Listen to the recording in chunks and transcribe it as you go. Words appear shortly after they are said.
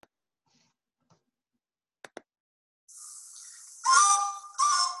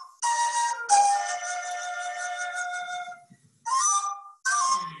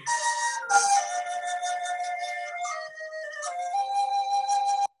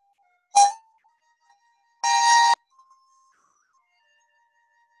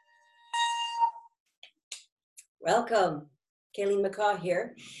Welcome. Kayleen McCaw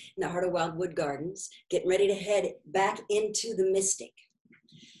here in the heart of Wildwood Gardens, getting ready to head back into the mystic.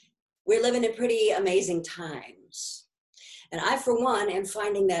 We're living in pretty amazing times. And I, for one, am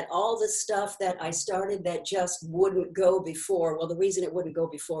finding that all the stuff that I started that just wouldn't go before, well, the reason it wouldn't go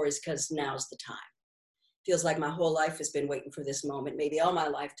before is because now's the time. Feels like my whole life has been waiting for this moment. Maybe all my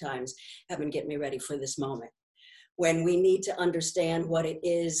lifetimes have been getting me ready for this moment, when we need to understand what it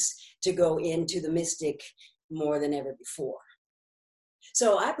is to go into the mystic more than ever before.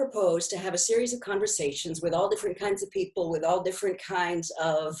 So I propose to have a series of conversations with all different kinds of people, with all different kinds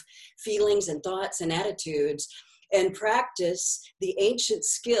of feelings and thoughts and attitudes, and practice the ancient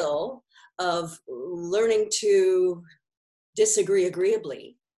skill of learning to disagree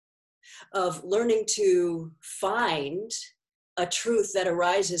agreeably, of learning to find a truth that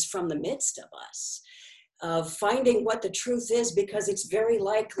arises from the midst of us, of finding what the truth is, because it's very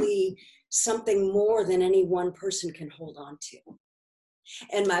likely something more than any one person can hold on to.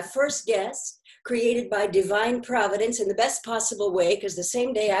 And my first guest, created by divine providence in the best possible way, because the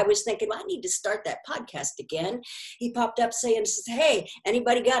same day I was thinking, well, I need to start that podcast again, he popped up saying, hey,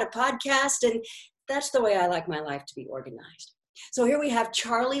 anybody got a podcast? And that's the way I like my life to be organized. So here we have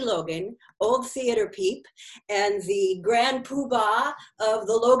Charlie Logan, old theater peep, and the grand poobah of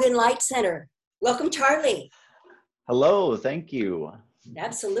the Logan Light Center. Welcome, Charlie. Hello, thank you.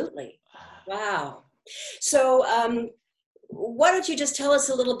 Absolutely. Wow. So why don't you just tell us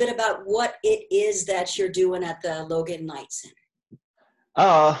a little bit about what it is that you're doing at the Logan Light Center?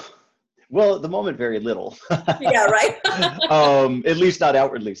 Well, at the moment, very little. Yeah, right? At least not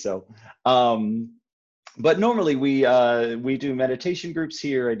outwardly so. But normally we do meditation groups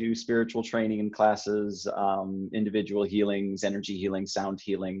here. I do spiritual training and classes, individual healings, energy healing, sound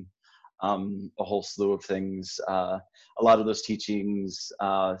healing, a whole slew of things. A lot of those teachings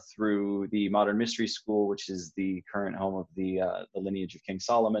through the Modern Mystery School, which is the current home of the lineage of King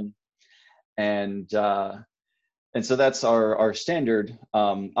Solomon, and so that's our standard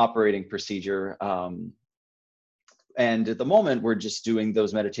operating procedure. And at the moment, we're just doing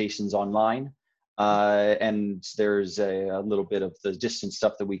those meditations online. And there's a little bit of the distance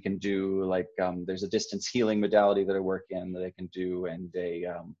stuff that we can do, like there's a distance healing modality that I work in that I can do, and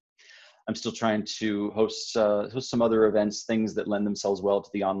I'm still trying to host some other events, things that lend themselves well to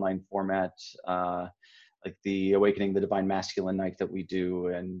the online format, like the Awakening the Divine Masculine night that we do,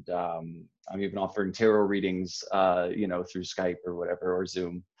 and I'm even offering tarot readings, through Skype or whatever, or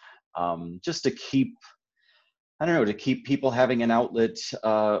Zoom, just to keep, to keep people having an outlet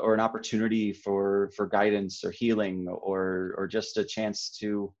or an opportunity for guidance or healing, or just a chance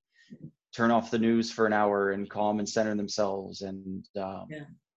to turn off the news for an hour and calm and center themselves, and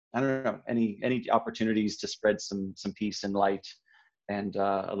I don't know, any opportunities to spread some peace and light and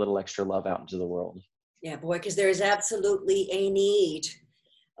a little extra love out into the world. Yeah, boy, because there is absolutely a need.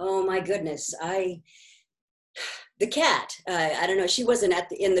 Oh my goodness, the cat. I don't know. She wasn't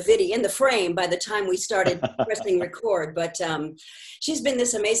in the frame by the time we started pressing record, but she's been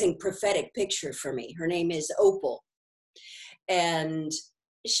this amazing prophetic picture for me. Her name is Opal, and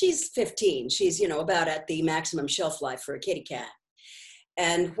she's 15. She's about at the maximum shelf life for a kitty cat.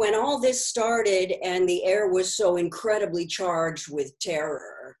 And when all this started and the air was so incredibly charged with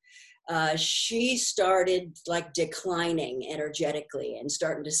terror, she started like declining energetically and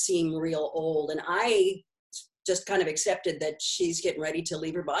starting to seem real old. And I just kind of accepted that she's getting ready to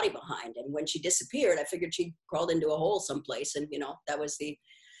leave her body behind. And when she disappeared, I figured she'd crawled into a hole someplace. And, that was the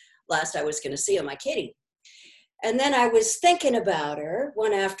last I was going to see of my kitty. And then I was thinking about her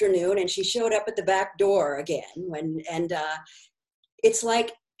one afternoon, and she showed up at the back door again. It's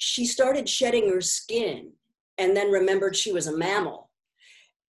like she started shedding her skin and then remembered she was a mammal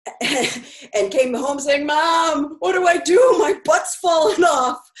and came home saying, Mom, what do I do? My butt's falling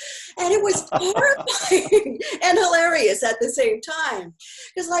off. And it was horrifying and hilarious at the same time.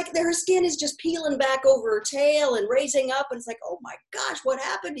 Because her skin is just peeling back over her tail and raising up. And it's like, oh my gosh, what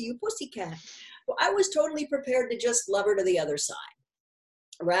happened to you, pussycat? Well, I was totally prepared to just love her to the other side.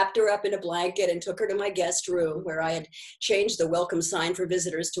 Wrapped her up in a blanket and took her to my guest room, where I had changed the welcome sign for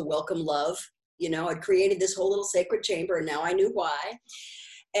visitors to welcome love. I'd created this whole little sacred chamber, and now I knew why.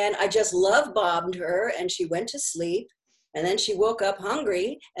 And I just love bombed her, and she went to sleep, and then she woke up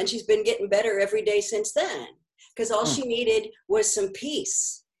hungry, and she's been getting better every day since then, because all she needed was some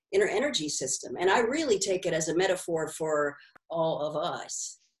peace in her energy system. And I really take it as a metaphor for all of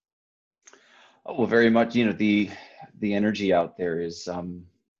us. Oh, well, very much. The energy out there is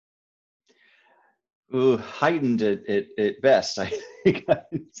heightened at best, I think.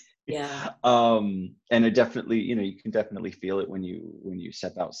 Yeah. And it definitely, you can definitely feel it when you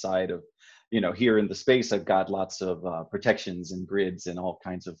step outside of here in the space, I've got lots of protections and grids and all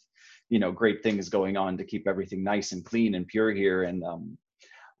kinds of, great things going on to keep everything nice and clean and pure here. And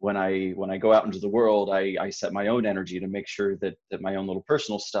when I go out into the world, I set my own energy to make sure that my own little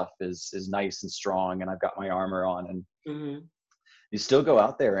personal stuff is nice and strong, and I've got my armor on. And Mm-hmm. you still go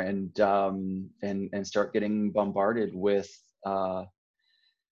out there and start getting bombarded with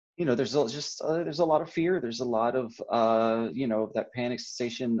there's there's a lot of fear, there's a lot of that panic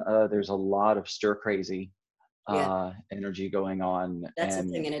sensation, there's a lot of stir crazy Yeah, energy going on. that's a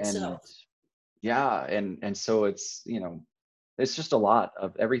thing in And itself. yeah, and so it's just a lot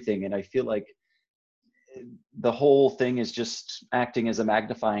of everything. And I feel like the whole thing is just acting as a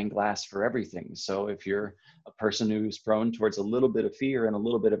magnifying glass for everything. So if you're a person who's prone towards a little bit of fear and a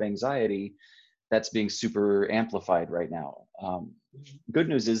little bit of anxiety, that's being super amplified right now. Good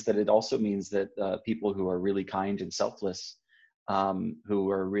news is that it also means that people who are really kind and selfless, who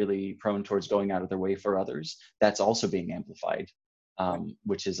are really prone towards going out of their way for others, that's also being amplified,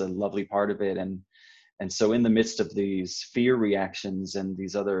 which is a lovely part of it. And so in the midst of these fear reactions and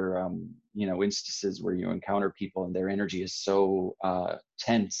these other, instances where you encounter people and their energy is so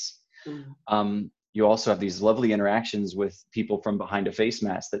tense, you also have these lovely interactions with people from behind a face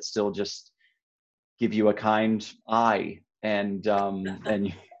mask that still just give you a kind eye. And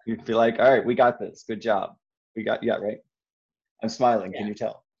you feel like, all right, we got this. Good job. Yeah, right. I'm smiling. Yeah. Can you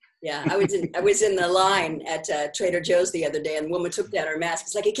tell? Yeah, I was in the line at Trader Joe's the other day, and the woman took down her mask.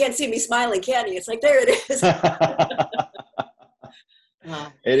 It's like, you can't see me smiling, can you? It's like, there it is.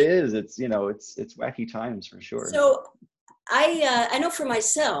 It is. It's it's wacky times for sure. So I know for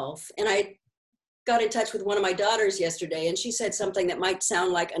myself, and I got in touch with one of my daughters yesterday, and she said something that might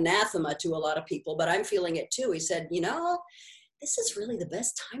sound like anathema to a lot of people, but I'm feeling it too. He said, this is really the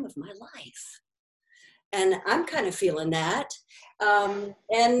best time of my life. And I'm kind of feeling that. And,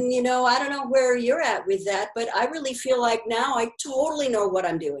 I don't know where you're at with that, but I really feel like now I totally know what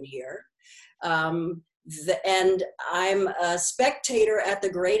I'm doing here. And I'm a spectator at the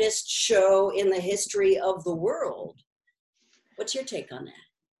greatest show in the history of the world. What's your take on that?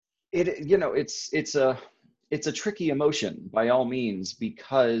 It's a tricky emotion by all means,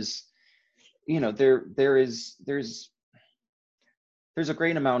 because there's a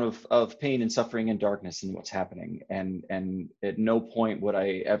great amount of pain and suffering and darkness in what's happening, and at no point would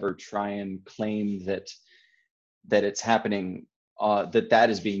I ever try and claim that it's happening, that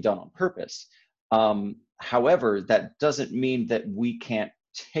is being done on purpose. However, that doesn't mean that we can't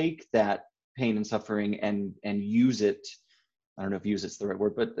take that pain and suffering and use it. I don't know if use it's the right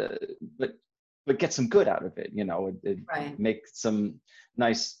word, but get some good out of it. Right. Make some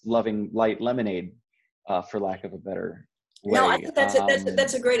nice, loving, light lemonade, for lack of a better way. No, I think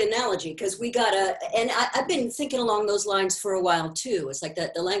that's a great analogy, because and I've been thinking along those lines for a while too. It's like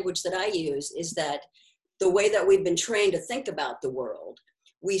that the language that I use is that the way that we've been trained to think about the world,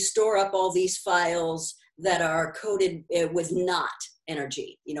 we store up all these files that are coded with not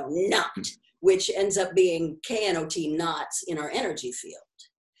energy, not, which ends up being KNOT, knots in our energy field.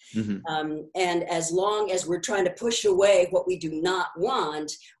 Mm-hmm. And as long as we're trying to push away what we do not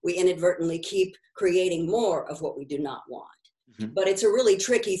want, we inadvertently keep creating more of what we do not want. Mm-hmm. But it's a really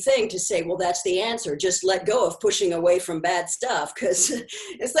tricky thing to say, well, that's the answer. Just let go of pushing away from bad stuff, because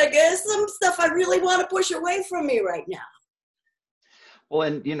it's like, there's some stuff I really want to push away from me right now. Well,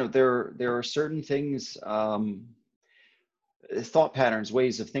 and there are certain things, thought patterns,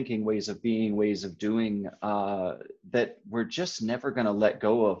 ways of thinking, ways of being, ways of doing, that we're just never going to let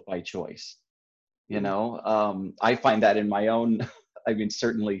go of by choice. I find that in my own,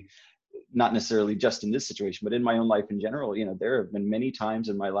 certainly not necessarily just in this situation, but in my own life in general. There have been many times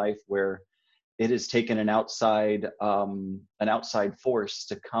in my life where it has taken an outside force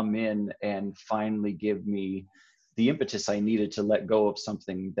to come in and finally give me the impetus I needed to let go of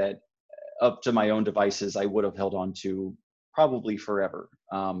something that, up to my own devices, I would have held on to probably forever.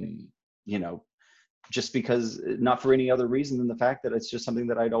 Just because, not for any other reason than the fact that it's just something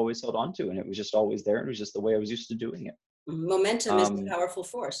that I'd always held on to, and it was just always there, and it was just the way I was used to doing it. Momentum is a powerful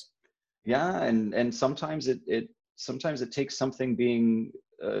force. Yeah, and sometimes it takes something being,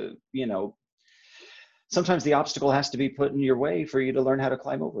 sometimes the obstacle has to be put in your way for you to learn how to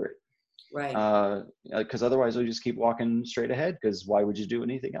climb over it. Right. Because otherwise you'll just keep walking straight ahead, because why would you do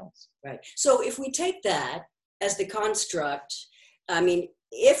anything else? Right. So if we take that as the construct,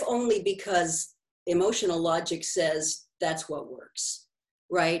 if only because emotional logic says that's what works,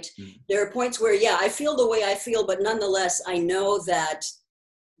 right? Mm-hmm. There are points where, I feel the way I feel, but nonetheless, I know that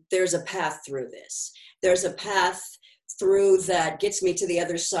there's a path through this. There's a path through that gets me to the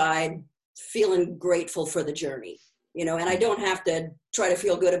other side, feeling grateful for the journey. and I don't have to try to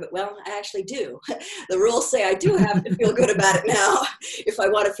feel good about, well, I actually do. The rules say I do have to feel good about it now if I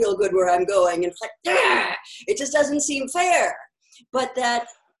want to feel good where I'm going. And it's like, it just doesn't seem fair. But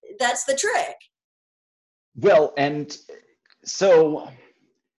that's the trick. Well, and so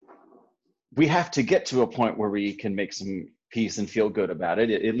we have to get to a point where we can make some peace and feel good about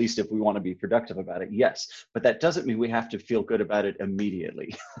it, at least if we want to be productive about it, yes. But that doesn't mean we have to feel good about it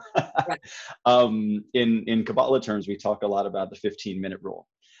immediately. Right. In Kabbalah terms, we talk a lot about the 15-minute rule,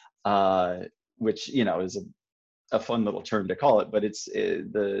 which, is a fun little term to call it, but it's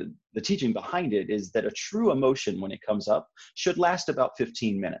the teaching behind it is that a true emotion, when it comes up, should last about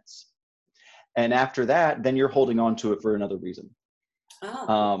 15 minutes. And after that, then you're holding on to it for another reason.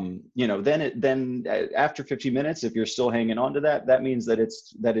 Oh. Then after 15 minutes, if you're still hanging on to that, that means that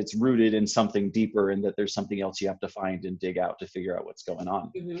it's rooted in something deeper, and that there's something else you have to find and dig out to figure out what's going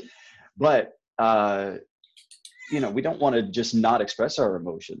on. Mm-hmm. But we don't want to just not express our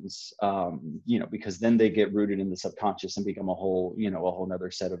emotions, because then they get rooted in the subconscious and become a whole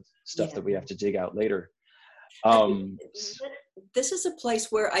nother set of stuff that we have to dig out later. This is a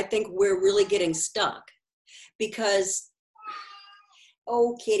place where I think we're really getting stuck, because,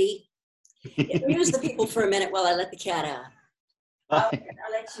 oh, kitty, amuse the people for a minute while I let the cat out. I'll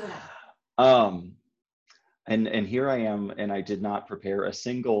let you out. And here I am, and I did not prepare a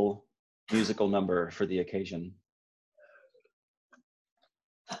single musical number for the occasion.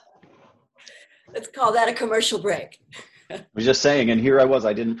 Let's call that a commercial break. I was just saying, and here I was,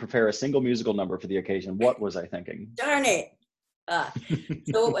 I didn't prepare a single musical number for the occasion. What was I thinking? Darn it.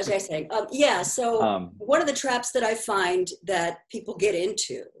 So what was I saying? One of the traps that I find that people get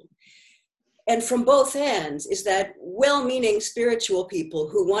into, and from both ends, is that well-meaning spiritual people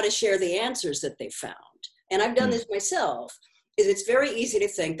who want to share the answers that they found. And I've done this myself. Is it's very easy to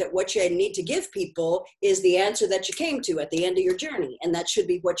think that what you need to give people is the answer that you came to at the end of your journey, and that should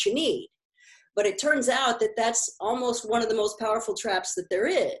be what you need. But it turns out that that's almost one of the most powerful traps that there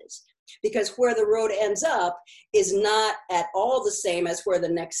is, because where the road ends up is not at all the same as where the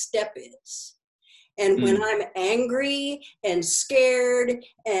next step is. And when I'm angry and scared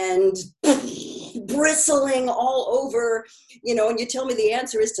and bristling all over, and you tell me the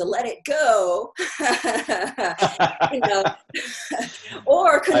answer is to let it go,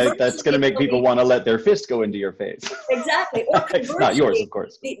 or that's going to make people want to let their fist go into your face. Exactly. Or not yours, of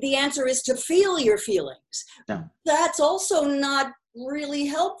course. The answer is to feel your feelings. No. That's also not really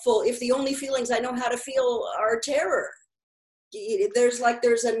helpful if the only feelings I know how to feel are terror. There's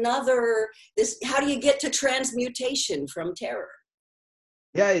another, how do you get to transmutation from terror?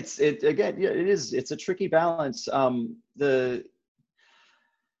 Yeah, it is. It's a tricky balance.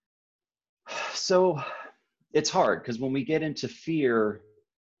 So it's hard, because when we get into fear,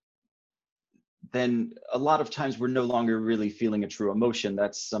 then a lot of times we're no longer really feeling a true emotion.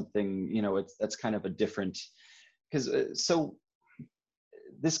 That's something, that's kind of a different, because so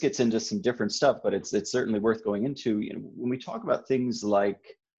this gets into some different stuff, but it's certainly worth going into. When we talk about things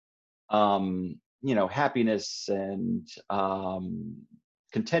like, happiness and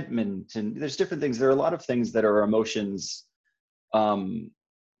contentment, and there's different things. There are a lot of things that are emotions,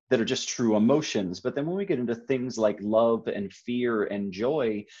 that are just true emotions. But then when we get into things like love and fear and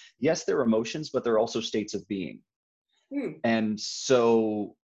joy, yes, they're emotions, but they're also states of being. And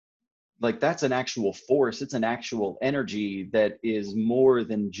so, that's an actual force. It's an actual energy that is more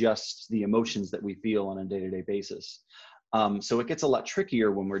than just the emotions that we feel on a day-to-day basis. So it gets a lot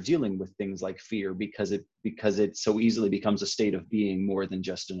trickier when we're dealing with things like fear, because it so easily becomes a state of being more than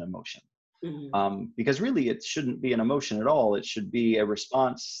just an emotion. Because really it shouldn't be an emotion at all. It should be a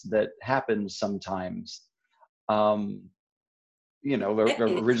response that happens sometimes.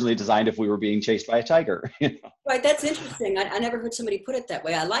 Originally designed if we were being chased by a tiger. Right, that's interesting. I never heard somebody put it that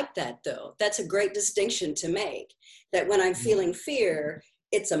way. I like that, though. That's a great distinction to make, that when I'm feeling fear,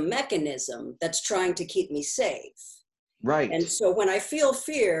 it's a mechanism that's trying to keep me safe. Right. And so when I feel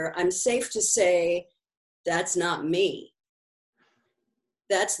fear, I'm safe to say, that's not me.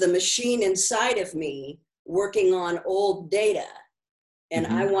 That's the machine inside of me working on old data. And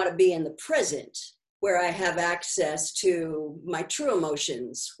I want to be in the present, where I have access to my true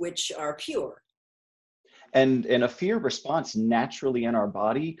emotions, which are pure. And a fear response naturally in our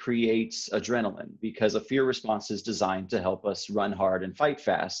body creates adrenaline, because a fear response is designed to help us run hard and fight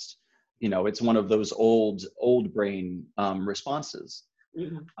fast. It's one of those old brain responses.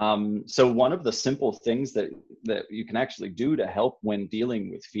 So one of the simple things that you can actually do to help when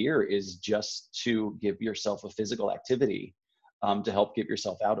dealing with fear is just to give yourself a physical activity to help get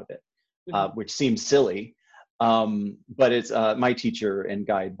yourself out of it. Which seems silly, But it's my teacher and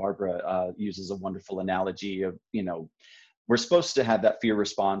guide, Barbara, uses a wonderful analogy of, we're supposed to have that fear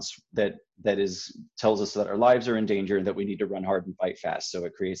response that tells us that our lives are in danger and that we need to run hard and fight fast. So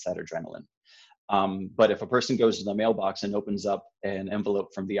it creates that adrenaline. But if a person goes to the mailbox and opens up an envelope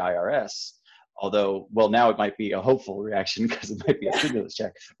from the IRS, although, well, now it might be a hopeful reaction because it might be a stimulus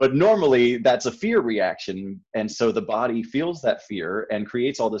check, but normally that's a fear reaction. And so the body feels that fear and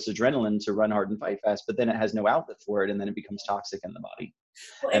creates all this adrenaline to run hard and fight fast, but then it has no outlet for it. And then it becomes toxic in the body.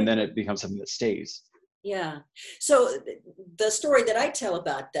 Well, and then it becomes something that stays. Yeah. So the story that I tell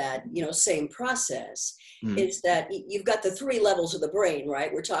about that, same process is that you've got the 3 levels of the brain,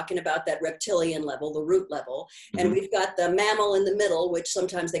 right? We're talking about that reptilian level, the root level, and we've got the mammal in the middle, which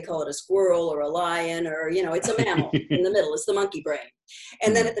sometimes they call it a squirrel or a lion, or, it's a mammal in the middle. It's the monkey brain.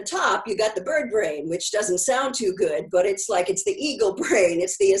 And then at the top, you got the bird brain, which doesn't sound too good, but it's the eagle brain.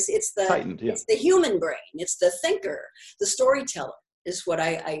 It's the human brain. It's the thinker, the storyteller is what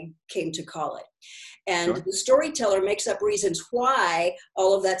I came to call it. And the storyteller makes up reasons why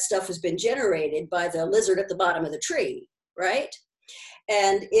all of that stuff has been generated by the lizard at the bottom of the tree, right?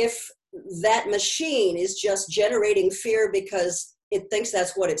 And if that machine is just generating fear because it thinks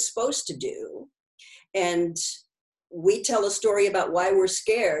that's what it's supposed to do, and we tell a story about why we're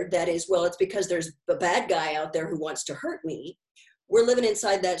scared, that is, well, it's because there's a bad guy out there who wants to hurt me, we're living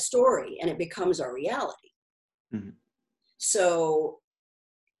inside that story and it becomes our reality. So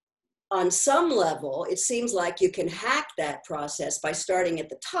on some level, it seems like you can hack that process by starting at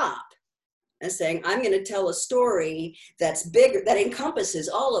the top and saying, I'm going to tell a story that's bigger, that encompasses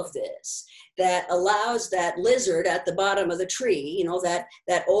all of this, that allows that lizard at the bottom of the tree,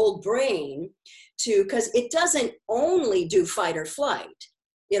 that old brain because it doesn't only do fight or flight.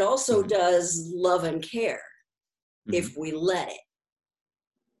 It also does love and care if we let it.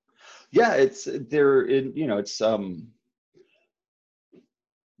 Yeah,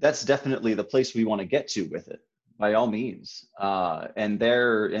 that's definitely the place we want to get to with it, by all means. And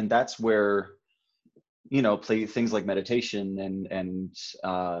that's where, play things like meditation and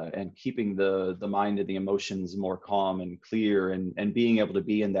keeping the mind and the emotions more calm and clear and being able to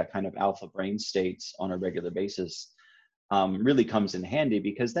be in that kind of alpha brain states on a regular basis really comes in handy,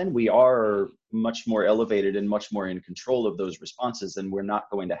 because then we are much more elevated and much more in control of those responses, and we're not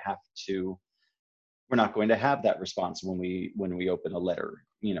going to have that response when we open a letter,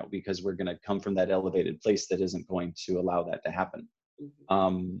 because we're going to come from that elevated place that isn't going to allow that to happen.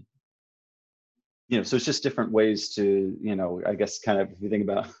 So it's just different ways to, I guess kind of, if you think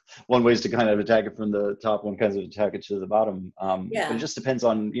about one way is to kind of attack it from the top, one kind of attack it to the bottom. But it just depends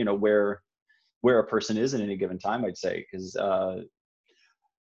on, where a person is at any given time, I'd say, because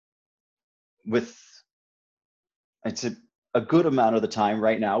it's a good amount of the time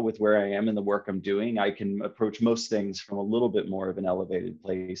right now with where I am and the work I'm doing, I can approach most things from a little bit more of an elevated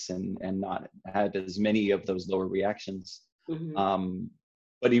place and not had as many of those lower reactions.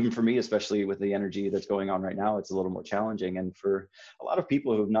 But even for me, especially with the energy that's going on right now, it's a little more challenging. And for a lot of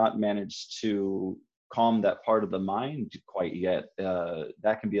people who have not managed to calm that part of the mind quite yet,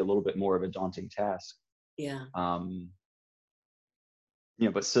 that can be a little bit more of a daunting task.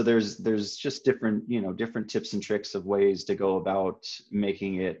 But so there's just different tips and tricks of ways to go about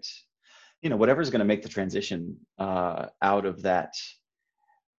making it, whatever's going to make the transition out of that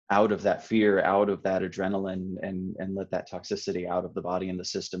fear, out of that adrenaline, and let that toxicity out of the body and the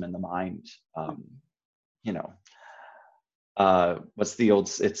system and the mind. What's the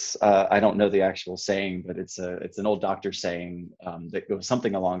old, I don't know the actual saying, but it's an old doctor saying that goes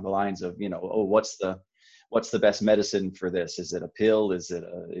something along the lines of, what's the best medicine for this? Is it a pill? Is it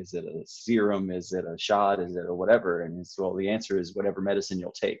a serum? Is it a shot? Is it a whatever? And the answer is whatever medicine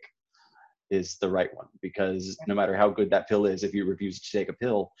you'll take is the right one, because no matter how good that pill is, if you refuse to take a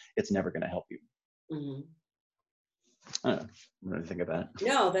pill, it's never going to help you. I don't know. What do you think about it?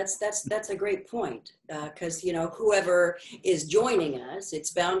 No, that's a great point, because whoever is joining us,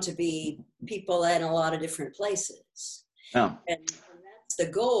 it's bound to be people in a lot of different places. And that's the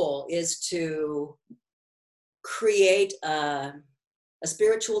goal, is to create a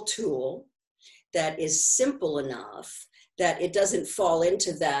spiritual tool that is simple enough that it doesn't fall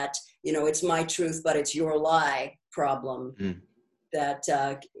into that, it's my truth, but it's your lie problem. That,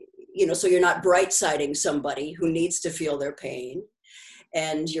 so you're not bright-siding somebody who needs to feel their pain,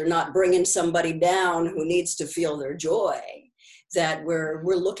 and you're not bringing somebody down who needs to feel their joy, that we're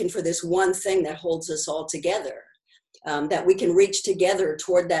looking for this one thing that holds us all together. That we can reach together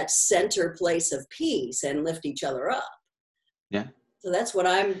toward that center place of peace and lift each other up. Yeah. So that's what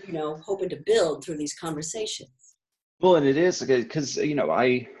I'm, hoping to build through these conversations. Well, and it is because,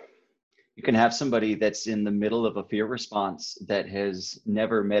 you can have somebody that's in the middle of a fear response that has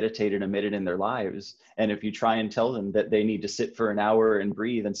never meditated a minute in their lives. And if you try and tell them that they need to sit for an hour and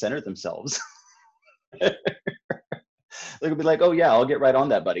breathe and center themselves, they'll be like, oh yeah, I'll get right on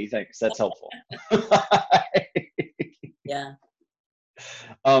that, buddy. Thanks. That's helpful. Yeah.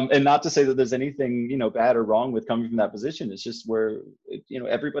 And not to say that there's anything, bad or wrong with coming from that position. It's just where,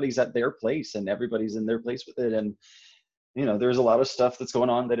 everybody's at their place and everybody's in their place with it. And, there's a lot of stuff that's going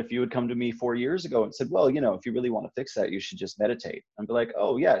on that if you had come to me 4 years ago and said, well, if you really want to fix that, you should just meditate. I'd be like,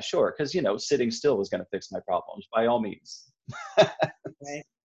 oh yeah, sure. Cause sitting still is going to fix my problems by all means. Right.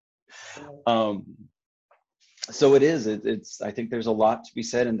 So it is, I think there's a lot to be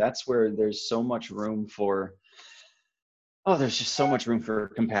said, and that's where there's so much room for, there's just so much room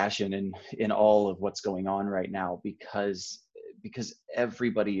for compassion in all of what's going on right now, because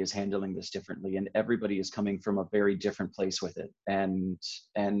everybody is handling this differently and everybody is coming from a very different place with it. And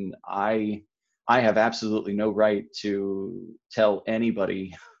I have absolutely no right to tell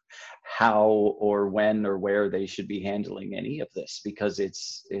anybody how or when or where they should be handling any of this, because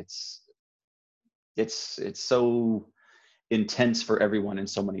it's so intense for everyone in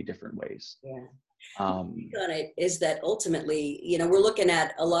so many different ways. Yeah. On it is that ultimately, we're looking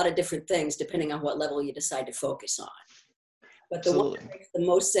at a lot of different things depending on what level you decide to focus on. But the one that makes the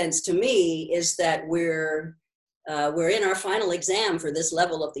most sense to me is that we're in our final exam for this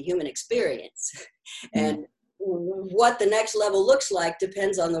level of the human experience. And what the next level looks like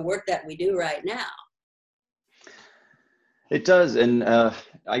depends on the work that we do right now. It does. And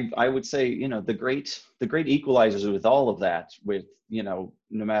I would say, the great equalizers with all of that, with, no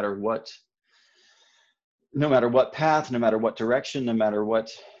matter what path, no matter what direction, no matter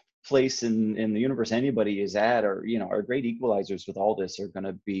what place in the universe anybody is at, or our great equalizers with all this are going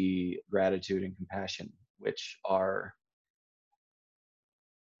to be gratitude and compassion, which are,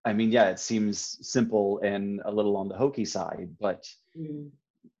 it seems simple and a little on the hokey side, but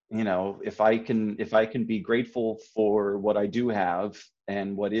if I can be grateful for what I do have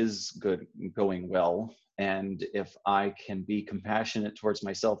and what is good going well, and if I can be compassionate towards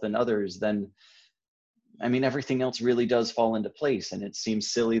myself and others, then everything else really does fall into place. And it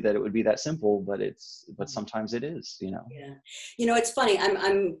seems silly that it would be that simple, but sometimes it is, Yeah. It's funny.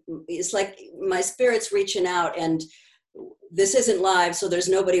 It's like my spirit's reaching out, and this isn't live, so there's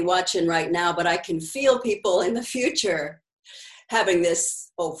nobody watching right now, but I can feel people in the future having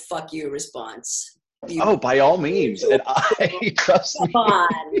this, oh, fuck you response. By all means. And I trust me. Come on.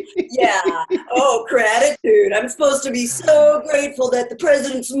 Yeah. Oh, gratitude. I'm supposed to be so grateful that the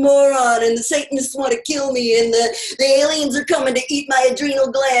president's a moron and the Satanists want to kill me and the aliens are coming to eat my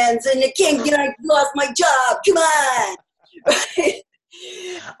adrenal glands and I lost my job. Come on.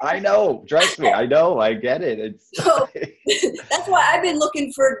 I know. Trust me. I know. I get it. So, that's why I've been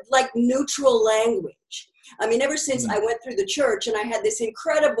looking for neutral language. Ever since I went through the church and I had this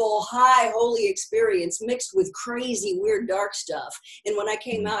incredible high holy experience mixed with crazy, weird, dark stuff. And when I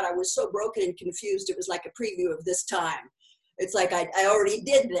came out, I was so broken and confused. It was like a preview of this time. It's like I already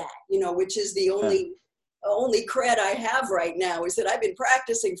did that, which is the only cred I have right now, is that I've been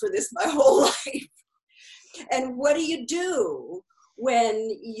practicing for this my whole life. And what do you do when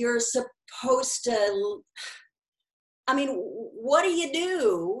you're supposed to, what do you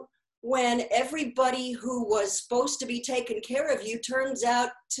do when everybody who was supposed to be taking care of you turns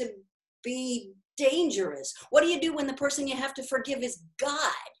out to be dangerous? What do you do when the person you have to forgive is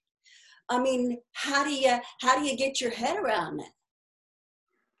God? How do you get your head around that?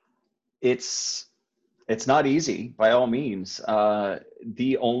 It's not easy by all means.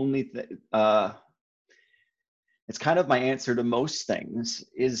 The only it's kind of my answer to most things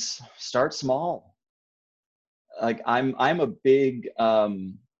is start small. I'm a big, I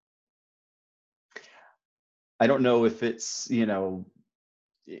don't know if it's,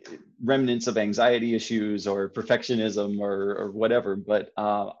 remnants of anxiety issues or perfectionism or whatever, but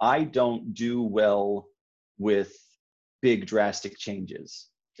I don't do well with big drastic changes.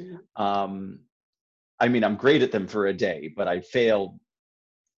 I'm great at them for a day, but I fail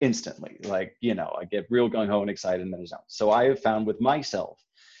instantly. I get real gung-ho and excited and then I don't. So I have found with myself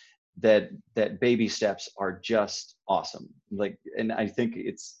that baby steps are just awesome. And I think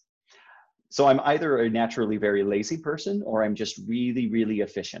so I'm either a naturally very lazy person or I'm just really, really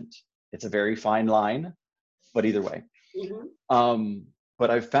efficient. It's a very fine line, but either way. But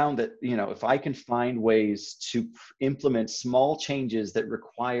I've found that, if I can find ways to implement small changes that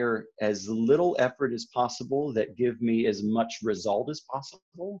require as little effort as possible, that give me as much result as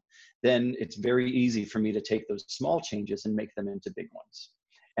possible, then it's very easy for me to take those small changes and make them into big ones.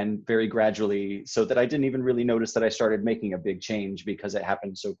 And very gradually, so that I didn't even really notice that I started making a big change because it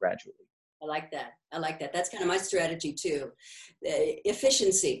happened so gradually. I like that. I like that. That's kind of my strategy too.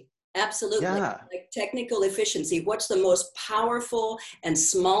 Efficiency. Absolutely. Yeah. Like technical efficiency. What's the most powerful and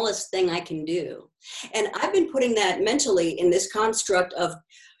smallest thing I can do? And I've been putting that mentally in this construct of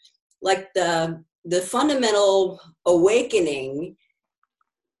like the fundamental awakening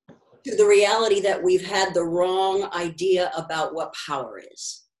to the reality that we've had the wrong idea about what power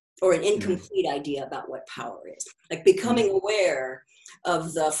is, or an incomplete idea about what power is. Like becoming aware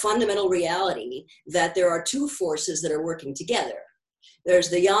of the fundamental reality that there are two forces that are working together. There's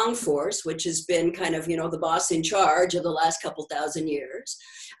the yang force, which has been kind of, the boss in charge of the last couple thousand years.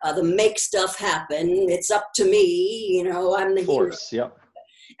 The make stuff happen. It's up to me. I'm the Force. hero. Yep.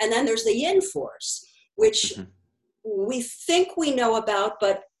 And then there's the yin force, which we think we know about,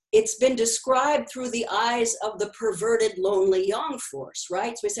 but it's been described through the eyes of the perverted, lonely yang force,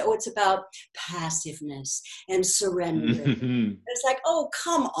 right? So we say, oh, it's about passiveness and surrender. It's like, oh,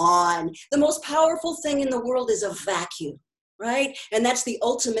 come on. The most powerful thing in the world is a vacuum, right? And that's the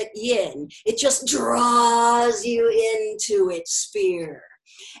ultimate yin. It just draws you into its sphere.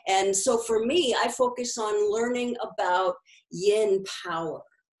 And so for me, I focus on learning about yin power.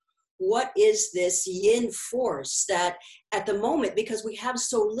 What is this yin force that at the moment, because we have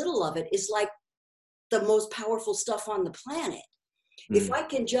so little of it, is like the most powerful stuff on the planet? If I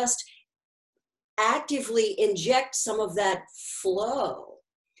can just actively inject some of that flow,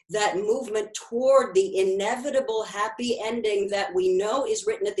 that movement toward the inevitable happy ending that we know is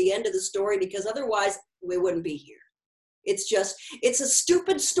written at the end of the story, because otherwise we wouldn't be here. It's a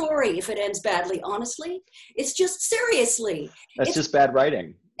stupid story if it ends badly, honestly. It's just, seriously. That's just bad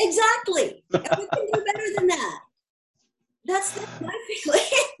writing. Exactly. And we can do better than that. That's my feeling.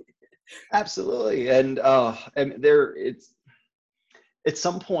 Absolutely. And it's at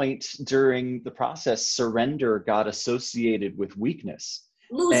some point during the process, surrender got associated with weakness.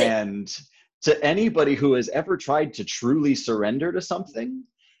 Losing. And to anybody who has ever tried to truly surrender to something,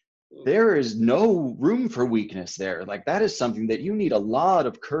 there is no room for weakness there. Like, that is something that you need a lot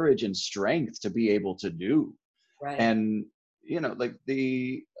of courage and strength to be able to do. Right. And, like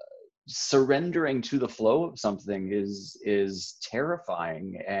the surrendering to the flow of something is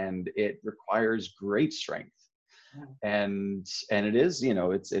terrifying, and it requires great strength. And it is,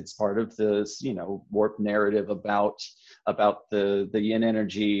 it's part of this, warped narrative about the yin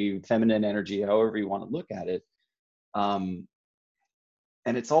energy, feminine energy, however you want to look at it. And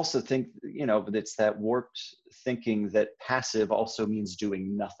it's also but it's that warped thinking that passive also means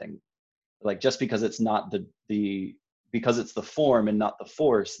doing nothing. Like, just because it's not because it's the form and not the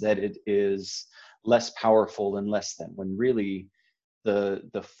force, that it is less powerful and less than, when really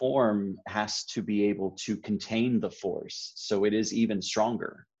the form has to be able to contain the force, so it is even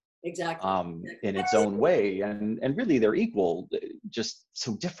stronger. Exactly. In its own way, and really they're equal, just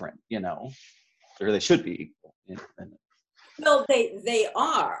so different, or they should be equal. Well, they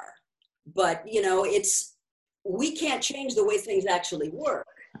are, but we can't change the way things actually work,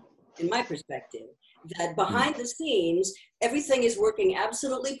 in my perspective. That behind the scenes, everything is working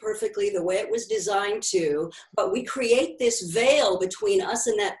absolutely perfectly the way it was designed to, but we create this veil between us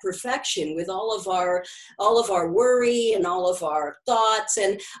and that perfection with all of our worry and all of our thoughts,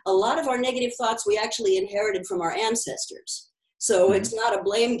 and a lot of our negative thoughts we actually inherited from our ancestors. So it's not a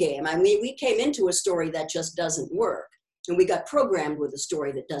blame game. I mean, we came into a story that just doesn't work, and we got programmed with a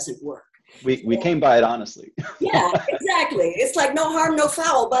story that doesn't work. We came by it honestly. Yeah, exactly. It's like no harm, no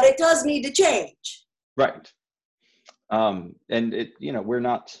foul, but it does need to change. Right. And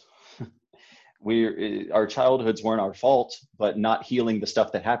our childhoods weren't our fault, but not healing the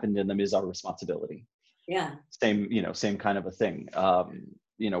stuff that happened in them is our responsibility. Yeah. Same kind of a thing.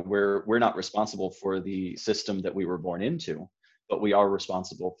 We're not responsible for the system that we were born into, but we are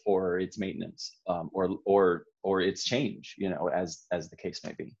responsible for its maintenance, or its change, as the case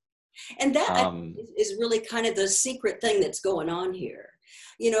may be. And that is really kind of the secret thing that's going on here,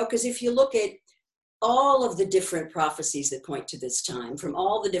 because if you look at all of the different prophecies that point to this time from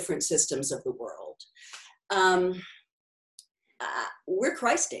all the different systems of the world, we're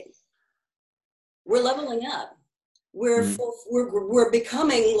Christing. We're leveling up. We're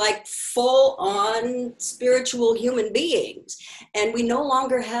becoming like full-on spiritual human beings, and we no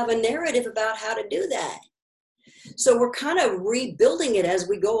longer have a narrative about how to do that. So we're kind of rebuilding it as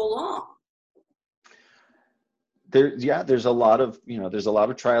we go along. There's a lot of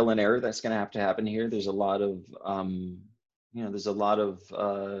trial and error that's going to have to happen here. There's a lot of I'm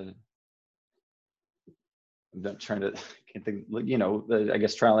not trying to, can't think, I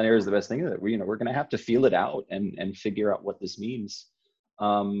guess trial and error is the best thing, that we're going to have to feel it out and figure out what this means.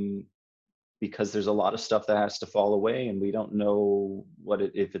 because there's a lot of stuff that has to fall away, and we don't know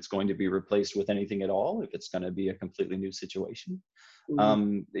if it's going to be replaced with anything at all, if it's going to be a completely new situation.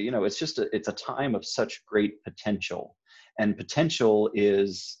 It's a time of such great potential, and potential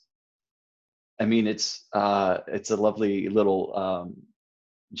is, it's a lovely little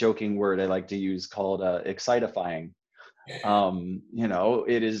joking word I like to use called excitifying.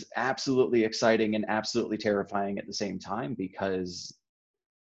 It is absolutely exciting and absolutely terrifying at the same time, because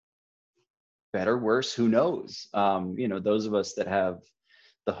better, worse, who knows? Those of us that have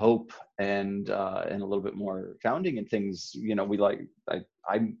the hope and a little bit more founding in things,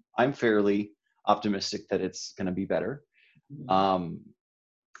 I'm fairly optimistic that it's going to be better.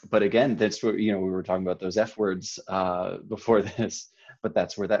 But again, that's what, we were talking about those F words before this, but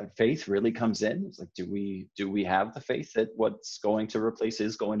that's where that faith really comes in. It's like, do we have the faith that what's going to replace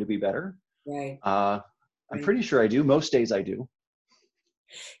is going to be better? Right. I'm pretty sure I do. Most days I do.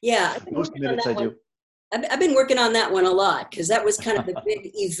 Yeah. Most minutes I do. I've been working on that one a lot, because that was kind of the big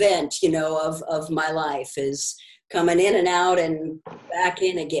event, of my life, is coming in and out and back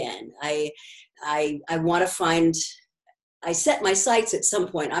in again. I want to find, I set my sights at some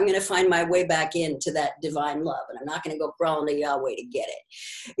point. I'm going to find my way back into that divine love, and I'm not going to go crawling to Yahweh to get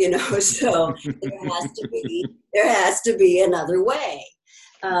it, so there has to be another way.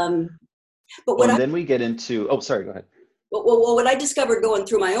 But then we get into, sorry, go ahead. Well, what I discovered going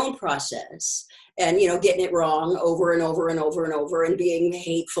through my own process, and getting it wrong over and over and over and over, and being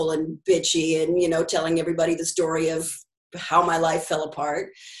hateful and bitchy, and telling everybody the story of how my life fell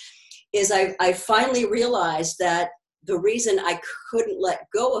apart, is I finally realized that the reason I couldn't let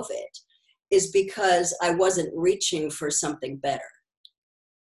go of it is because I wasn't reaching for something better.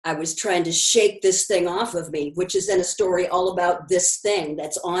 I was trying to shake this thing off of me, which is then a story all about this thing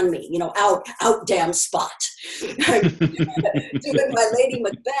that's on me, out damn spot, doing my Lady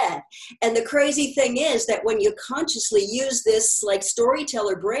Macbeth. And the crazy thing is that when you consciously use this like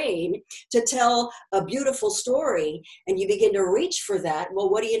storyteller brain to tell a beautiful story, and you begin to reach for that, well,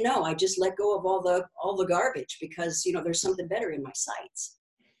 what do you know? I just let go of all the garbage, because, there's something better in my sights.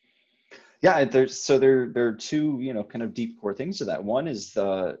 Yeah, there are two, kind of deep core things to that. One is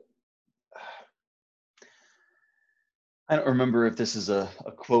I don't remember if this is a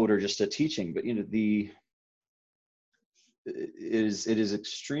quote or just a teaching, but it is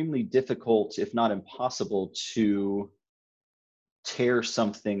extremely difficult, if not impossible, to tear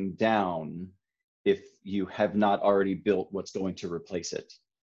something down if you have not already built what's going to replace it.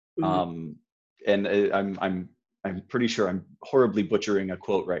 Mm-hmm. And I'm pretty sure I'm horribly butchering a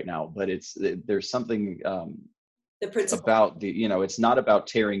quote right now, but there's something the principle about it's not about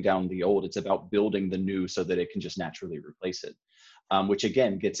tearing down the old, it's about building the new so that it can just naturally replace it, which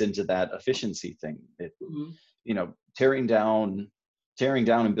again gets into that efficiency thing. Tearing down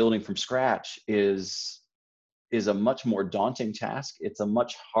and building from scratch is a much more daunting task. It's a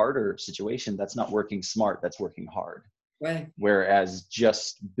much harder situation. That's not working smart, that's working hard. Right. Whereas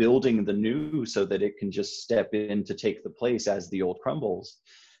just building the new so that it can just step in to take the place as the old crumbles,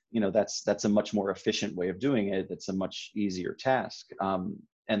 that's a much more efficient way of doing it. It's a much easier task.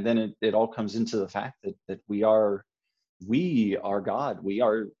 And then it all comes into the fact that we are God. We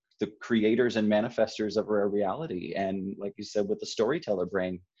are the creators and manifestors of our reality. And like you said, with the storyteller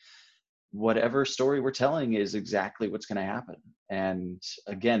brain, whatever story we're telling is exactly what's going to happen. And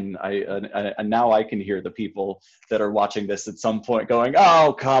again, I now I can hear the people that are watching this at some point going,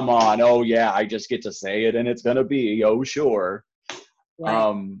 "Oh, come on! Oh, yeah, I just get to say it, and it's going to be, oh, sure."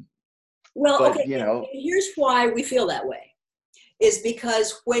 Right. But, okay. Here's why we feel that way: is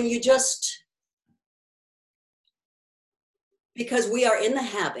because because we are in the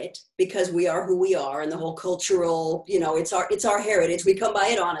habit, because we are who we are, and the whole cultural, it's our heritage. We come by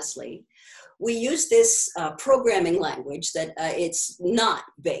it honestly. We use this programming language that it's not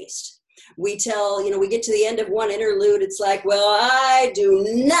based. We tell, we get to the end of one interlude, it's like, well, I do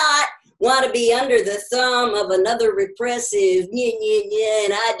not want to be under the thumb of another repressive,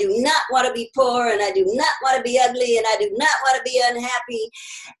 and I do not want to be poor, and I do not want to be ugly, and I do not want to be unhappy.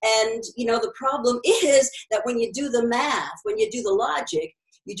 And, the problem is that when you do the math, when you do the logic,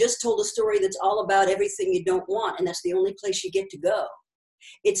 you just told a story that's all about everything you don't want, and that's the only place you get to go.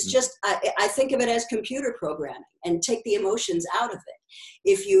 It's just, I think of it as computer programming, and take the emotions out of it.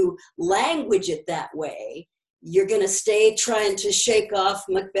 If you language it that way, you're going to stay trying to shake off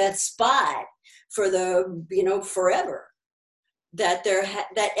Macbeth's spot for forever.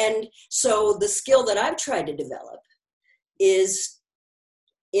 And so the skill that I've tried to develop is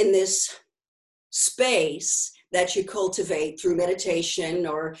in this space that you cultivate through meditation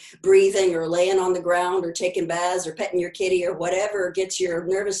or breathing or laying on the ground or taking baths or petting your kitty or whatever gets your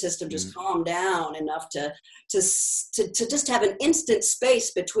nervous system just calmed down enough to just have an instant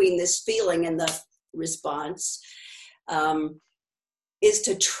space between this feeling and the response, is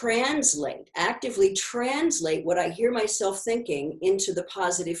to actively translate what I hear myself thinking into the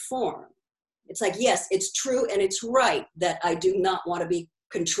positive form. It's like, yes, it's true and it's right that I do not want to be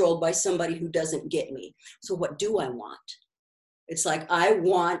controlled by somebody who doesn't get me. So what do I want? It's like, I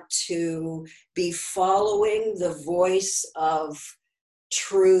want to be following the voice of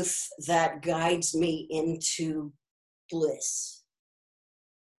truth that guides me into bliss.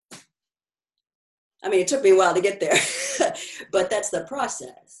 I mean, it took me a while to get there, but that's the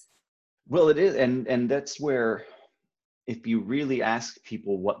process. Well, it is. And that's where, if you really ask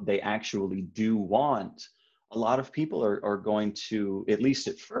people what they actually do want, a lot of people are going to, at least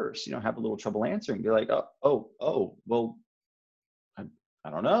at first, have a little trouble answering. Be like, oh, well, I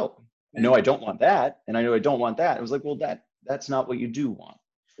don't know. I know I don't want that, and I know I don't want that. It was like, well, that's not what you do want.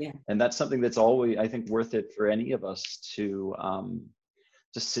 Yeah. And that's something that's always, I think, worth it for any of us to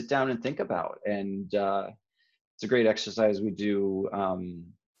just sit down and think about. And it's a great exercise we do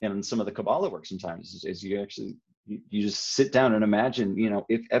in some of the Kabbalah work sometimes, is you actually, you just sit down and imagine,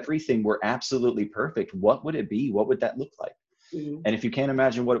 if everything were absolutely perfect, what would it be? What would that look like? Mm-hmm. And if you can't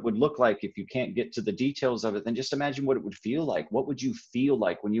imagine what it would look like, if you can't get to the details of it, then just imagine what it would feel like. What would you feel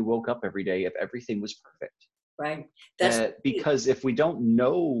like when you woke up every day if everything was perfect? Right. Because if we don't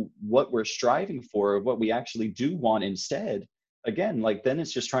know what we're striving for, what we actually do want instead, again, then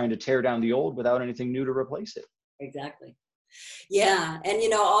it's just trying to tear down the old without anything new to replace it. Exactly. Yeah. And,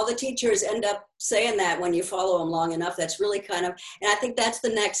 all the teachers end up saying that when you follow them long enough. That's really kind of, and I think that's the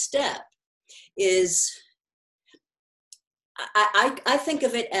next step is, I think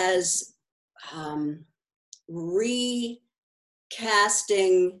of it as recasting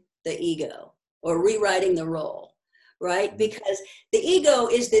the ego or rewriting the role, right? Because the ego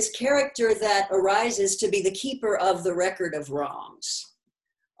is this character that arises to be the keeper of the record of wrongs.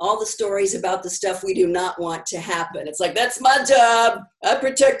 All the stories about the stuff we do not want to happen. It's like, that's my job. I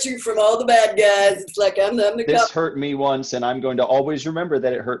protect you from all the bad guys. It's like, I'm the This hurt me once, and I'm going to always remember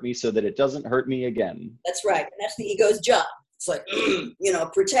that it hurt me so that it doesn't hurt me again. That's right. And that's the ego's job. It's like,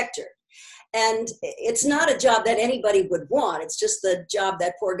 protector. And it's not a job that anybody would want. It's just the job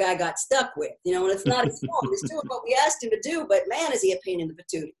that poor guy got stuck with, and it's not his fault. He's doing what we asked him to do, but man, is he a pain in the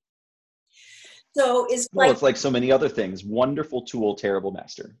patootie. So it's like so many other things. Wonderful tool, terrible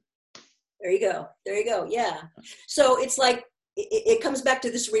master. There you go. Yeah. So it's like, it comes back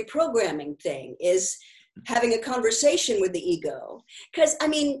to this reprogramming thing, is having a conversation with the ego. Because,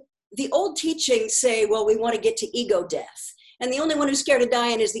 the old teachings say, well, we want to get to ego death. And the only one who's scared of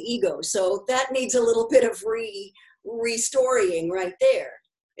dying is the ego. So that needs a little bit of restoring right there.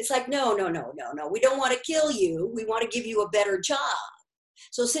 It's like, no. We don't want to kill you. We want to give you a better job.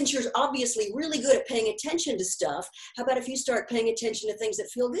 So since you're obviously really good at paying attention to stuff, how about if you start paying attention to things that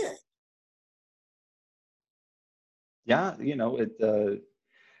feel good? Yeah,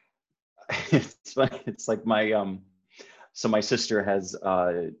 it's like my sister has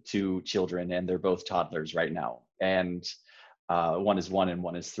 2 children, and they're both toddlers right now. And one is 1 and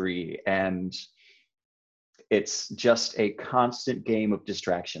one is 3. And it's just a constant game of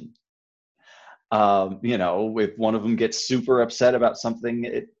distraction. If one of them gets super upset about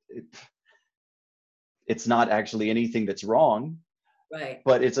something, it's not actually anything that's wrong, right?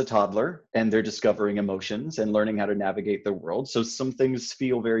 But it's a toddler, and they're discovering emotions and learning how to navigate the world. So some things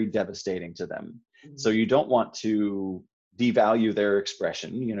feel very devastating to them. Mm-hmm. So you don't want to devalue their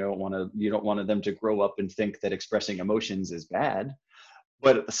expression. You don't want them to grow up and think that expressing emotions is bad.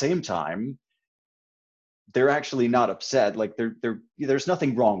 But at the same time, they're actually not upset. Like there's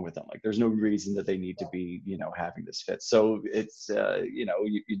nothing wrong with them. Like there's no reason that they need to be, having this fit. So it's,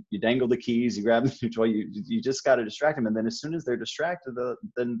 you dangle the keys, you grab the toy, you just got to distract them. And then as soon as they're distracted,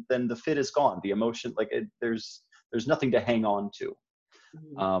 then the fit is gone. The emotion, there's nothing to hang on to.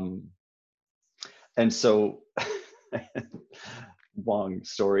 Mm-hmm. And so long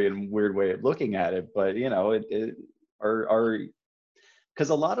story and weird way of looking at it, but because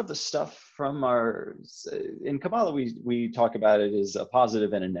a lot of the stuff from in Kabbalah, we talk about it as a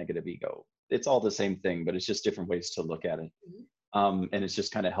positive and a negative ego. It's all the same thing, but it's just different ways to look at it. And it's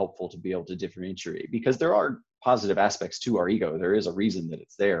just kind of helpful to be able to differentiate, because there are positive aspects to our ego. There is a reason that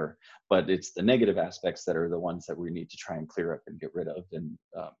it's there, but it's the negative aspects that are the ones that we need to try and clear up and get rid of, and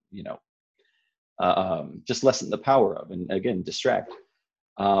just lessen the power of, and again, distract.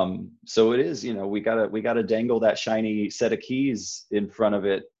 So it is, we gotta dangle that shiny set of keys in front of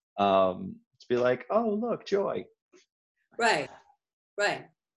it. It's be like, oh, look, joy. Right. Right.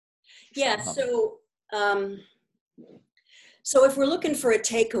 Yeah. So if we're looking for a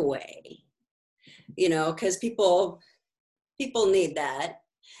takeaway, because people need that,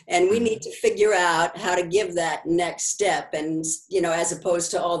 and we need to figure out how to give that next step, and as opposed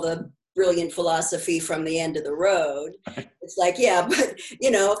to all the brilliant philosophy from the end of the road, it's like, yeah, but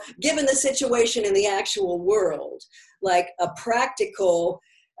given the situation in the actual world, like a practical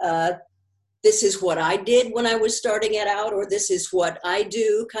this is what I did when I was starting it out, or this is what I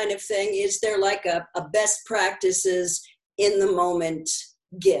do kind of thing. Is there like a best practices in the moment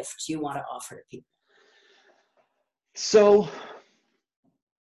gift you want to offer to people? So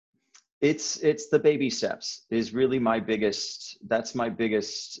it's the baby steps is really that's my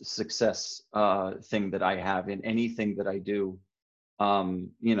biggest success thing that I have in anything that I do.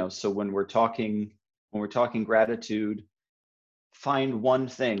 So when we're talking gratitude, find one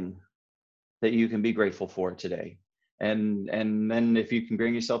thing that you can be grateful for today. And then if you can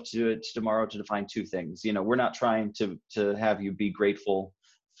bring yourself to it tomorrow, to define two things. We're not trying to have you be grateful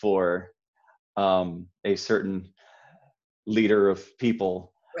for a certain leader of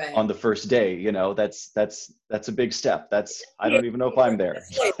people Right. on the first day. That's a big step. I don't even know if I'm there.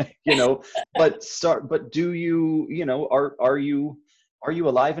 But do you, are you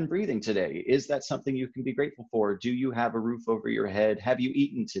alive and breathing today? Is that something you can be grateful for? Do you have a roof over your head? Have you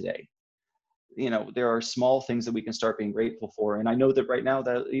eaten today? There are small things that we can start being grateful for. And I know that right now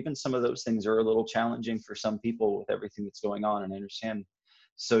that even some of those things are a little challenging for some people with everything that's going on, and I understand.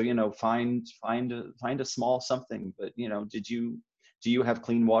 So, find a small something, but do you have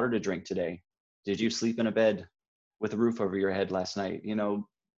clean water to drink today? Did you sleep in a bed with a roof over your head last night?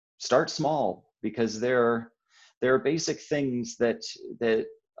 Start small, because there are basic things that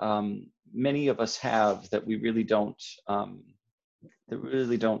many of us have that we really don't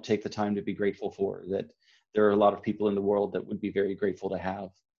take the time to be grateful for, that there are a lot of people in the world that would be very grateful to have.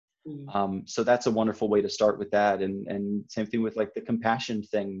 So that's a wonderful way to start with that. And same thing with like the compassion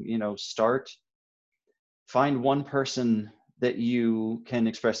thing, find one person that you can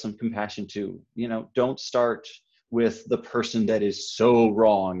express some compassion to. Don't start with the person that is so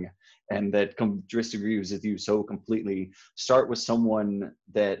wrong and that disagrees with you so completely. Start with someone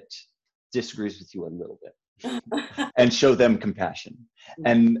that disagrees with you a little bit. And show them compassion,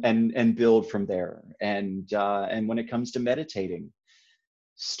 and build from there. And when it comes to meditating,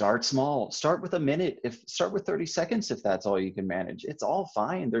 start small. Start with a minute. Start with 30 seconds if that's all you can manage. It's all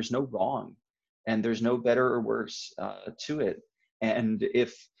fine. There's no wrong, and there's no better or worse to it. And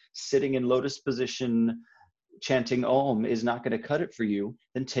if sitting in lotus position chanting Om is not going to cut it for you,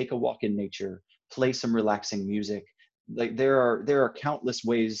 then take a walk in nature. Play some relaxing music. Like there are countless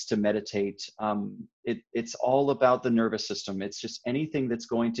ways to meditate. It's all about the nervous system. It's just anything that's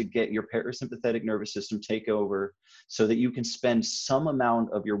going to get your parasympathetic nervous system take over, so that you can spend some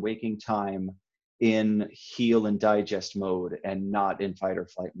amount of your waking time in heal and digest mode and not in fight or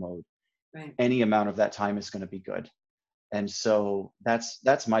flight mode. Right. Any amount of that time is going to be good. And so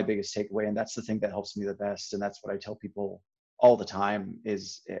that's my biggest takeaway, and that's the thing that helps me the best. And that's what I tell people all the time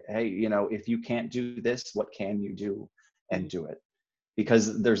is, hey, if you can't do this, what can you do? And do it.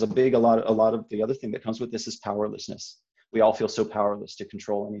 Because there's a lot of the other thing that comes with this is powerlessness. We all feel so powerless to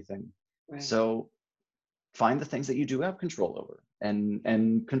control anything. Right. So find the things that you do have control over,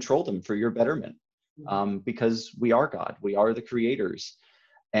 and control them for your betterment. Because we are God, we are the creators.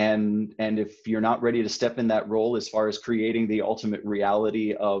 And if you're not ready to step in that role as far as creating the ultimate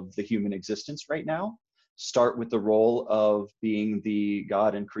reality of the human existence right now, start with the role of being the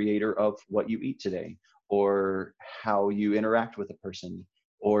God and creator of what you eat today, or how you interact with a person,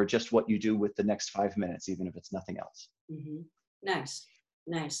 or just what you do with the next 5 minutes, even if it's nothing else.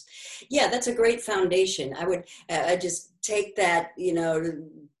 Nice. Yeah, that's a great foundation. I would just take that,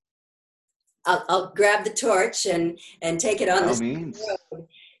 I'll grab the torch and take it on this road.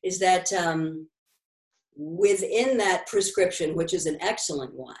 Is that within that prescription, which is an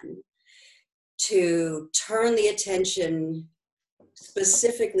excellent one, to turn the attention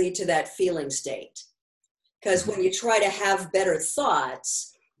specifically to that feeling state. Because when you try to have better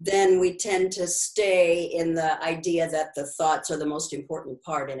thoughts, then we tend to stay in the idea that the thoughts are the most important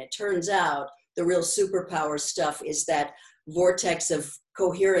part. And it turns out the real superpower stuff is that vortex of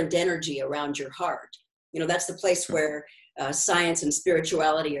coherent energy around your heart. That's the place where science and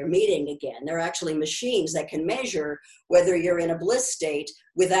spirituality are meeting again. There are actually machines that can measure whether you're in a bliss state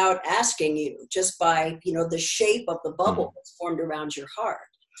without asking you, just by, the shape of the bubble that's formed around your heart.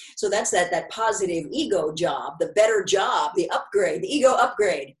 So that's that positive ego job, the better job, the upgrade, the ego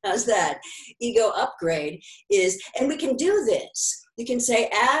upgrade. How's that? Ego upgrade is, and we can do this You can say,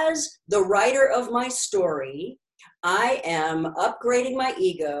 as the writer of my story, I am upgrading my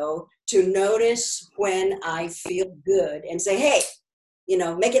ego to notice when I feel good and say, hey,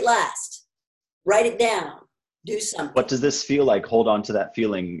 make it last. Write it down. Do something. What does this feel like? Hold on to that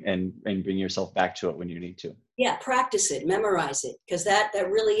feeling and bring yourself back to it when you need to. Yeah, practice it, memorize it, because that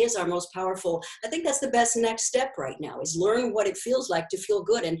really is our most powerful. I think that's the best next step right now, is learn what it feels like to feel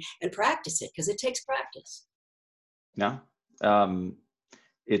good and practice it, because it takes practice. Yeah.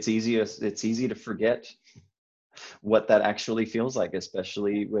 It's easy to forget what that actually feels like,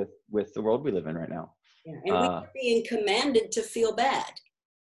 especially with the world we live in right now. Yeah. And we are being commanded to feel bad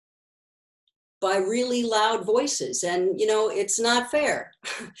by really loud voices, and it's not fair.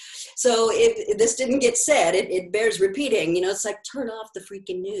 So if this didn't get said, it bears repeating. It's like, turn off the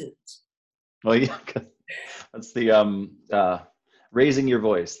freaking news. Well, yeah, that's the raising your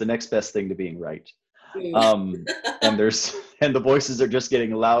voice, the next best thing to being right. And the voices are just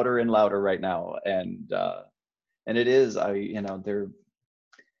getting louder and louder right now, and it is, they're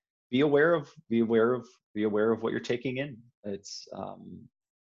be aware of what you're taking in. It's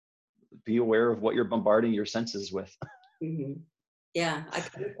be aware of what you're bombarding your senses with. Mm-hmm. Yeah, I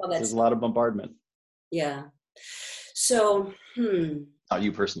call that. There's a lot of bombardment. Yeah. So, Not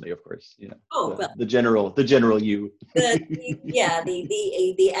you personally, of course. Oh, the general you.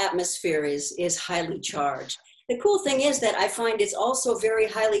 The atmosphere is highly charged. The cool thing is that I find it's also very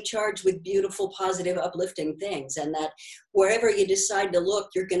highly charged with beautiful, positive, uplifting things, and that wherever you decide to look,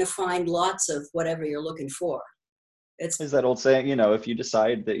 you're going to find lots of whatever you're looking for. Is that old saying, if you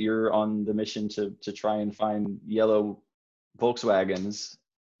decide that you're on the mission to try and find yellow Volkswagens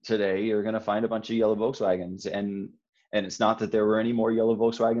today, you're going to find a bunch of yellow Volkswagens, and it's not that there were any more yellow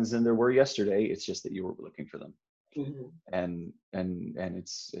Volkswagens than there were yesterday. It's just that you were looking for them. Mm-hmm. And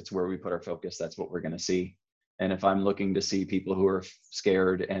it's where we put our focus. That's what we're going to see. And if I'm looking to see people who are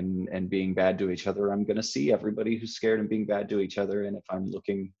scared and being bad to each other, I'm going to see everybody who's scared and being bad to each other. And if I'm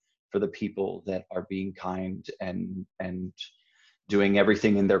looking for the people that are being kind and doing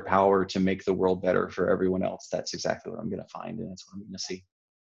everything in their power to make the world better for everyone else, that's exactly what I'm going to find, and that's what I'm going to see.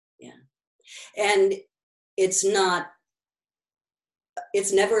 Yeah. And it's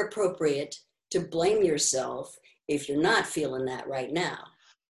never appropriate to blame yourself if you're not feeling that right now.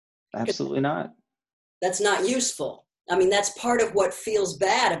 Absolutely not. That's not useful. I mean, that's part of what feels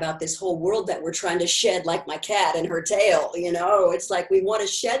bad about this whole world that we're trying to shed, like my cat and her tail. It's like we want to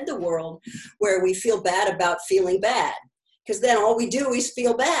shed the world where we feel bad about feeling bad, because then all we do is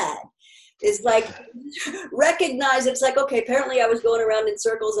feel bad. It's like, recognize it's like, okay, apparently I was going around in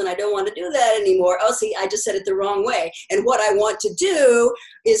circles and I don't want to do that anymore. Oh, see, I just said it the wrong way. And what I want to do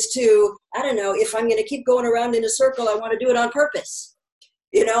is to, I don't know, if I'm going to keep going around in a circle, I want to do it on purpose.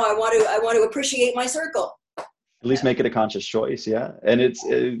 I want to appreciate my circle. At least make it a conscious choice. Yeah. And it's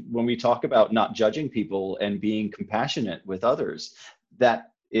when we talk about not judging people and being compassionate with others,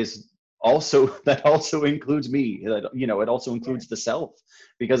 that also includes me. It also includes the self,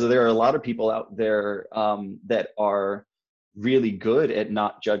 because there are a lot of people out there that are really good at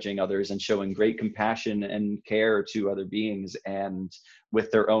not judging others and showing great compassion and care to other beings, and with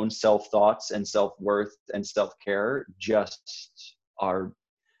their own self-thoughts and self-worth and self-care just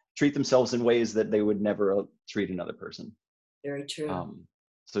treat themselves in ways that they would never treat another person. Very true.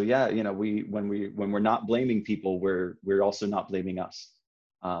 So yeah, when we're not blaming people, we're also not blaming us.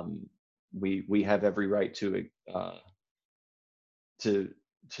 We have every right to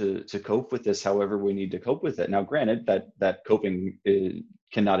cope with this however we need to cope with it. Now, granted, that coping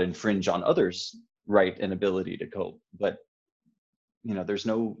cannot infringe on others' right and ability to cope, but there's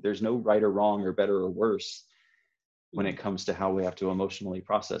no right or wrong or better or worse when it comes to how we have to emotionally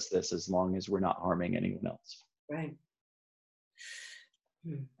process this, as long as we're not harming anyone else. Right.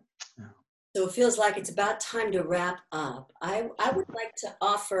 So it feels like it's about time to wrap up. I would like to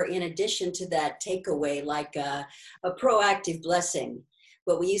offer, in addition to that takeaway, like a proactive blessing,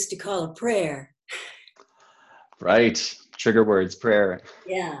 what we used to call a prayer. Right. Trigger words, prayer.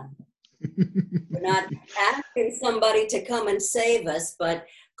 Yeah. We're not asking somebody to come and save us, but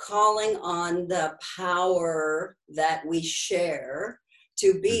calling on the power that we share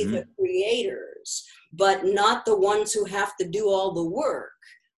to be the creators, but not the ones who have to do all the work.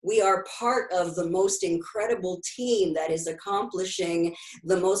 We are part of the most incredible team that is accomplishing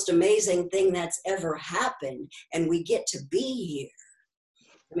the most amazing thing that's ever happened, and we get to be here.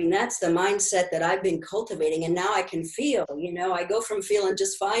 I mean, that's the mindset that I've been cultivating, and now I can feel, I go from feeling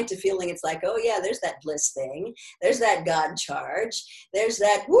just fine to feeling it's like, oh yeah, there's that bliss thing. There's that God charge. There's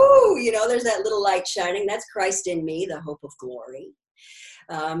that, woo, there's that little light shining. That's Christ in me, the hope of glory.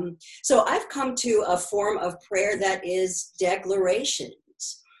 So I've come to a form of prayer that is declarations.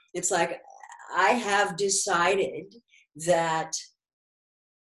 It's like I have decided that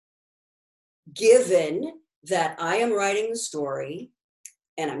given that I am writing the story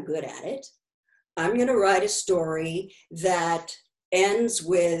and I'm good at it, I'm going to write a story that ends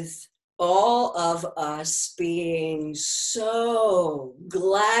with all of us being so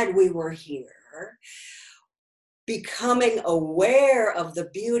glad we were here, becoming aware of the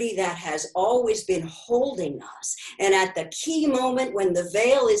beauty that has always been holding us. And at the key moment when the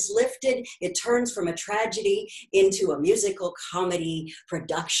veil is lifted, it turns from a tragedy into a musical comedy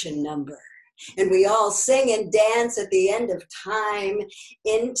production number. And we all sing and dance at the end of time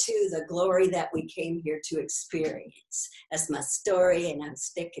into the glory that we came here to experience. That's my story, and I'm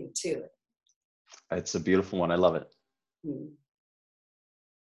sticking to it. It's a beautiful one. I love it. Do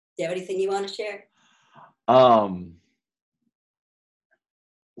you have anything you want to share?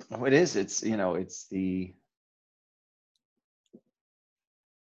 It is. It's, you know, it's the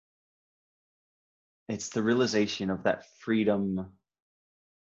realization of that freedom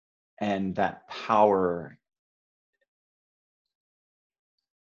and that power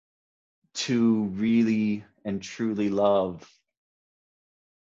to really and truly love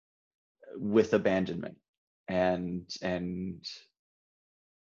with abandonment, and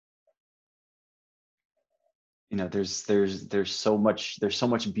you know, there's so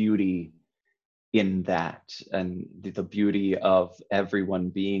much beauty in that, and the beauty of everyone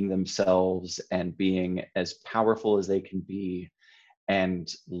being themselves and being as powerful as they can be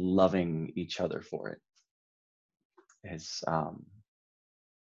and loving each other for it is,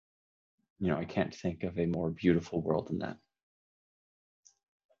 you know, I can't think of a more beautiful world than that.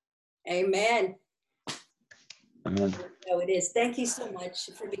 Amen. Amen. So it is. Thank you so much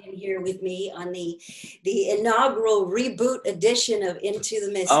for being here with me on the inaugural reboot edition of Into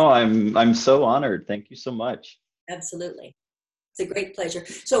the Mystic. Oh, I'm so honored. Thank you so much. Absolutely. It's a great pleasure.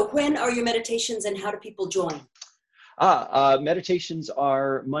 So when are your meditations and how do people join? Meditations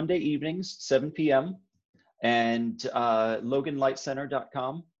are Monday evenings, 7 p.m. and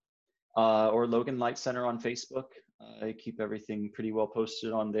loganlightcenter.com or Logan Light Center on Facebook. I keep everything pretty well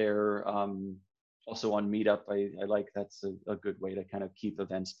posted on there. Also on Meetup, I like, that's a good way to kind of keep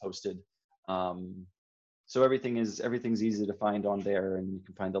events posted. So everything's easy to find on there, and you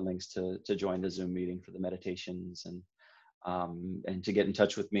can find the links to join the Zoom meeting for the meditations, and to get in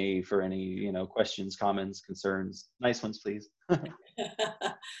touch with me for any, you know, questions, comments, concerns. Nice ones, please.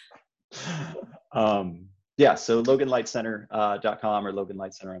 Yeah, so loganlightcenter.com or Logan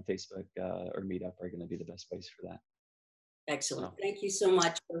Light Center on Facebook or Meetup are going to be the best place for that. Excellent. So, thank you so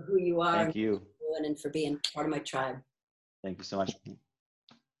much for who you are. Thank you. And for being part of my tribe. Thank you so much.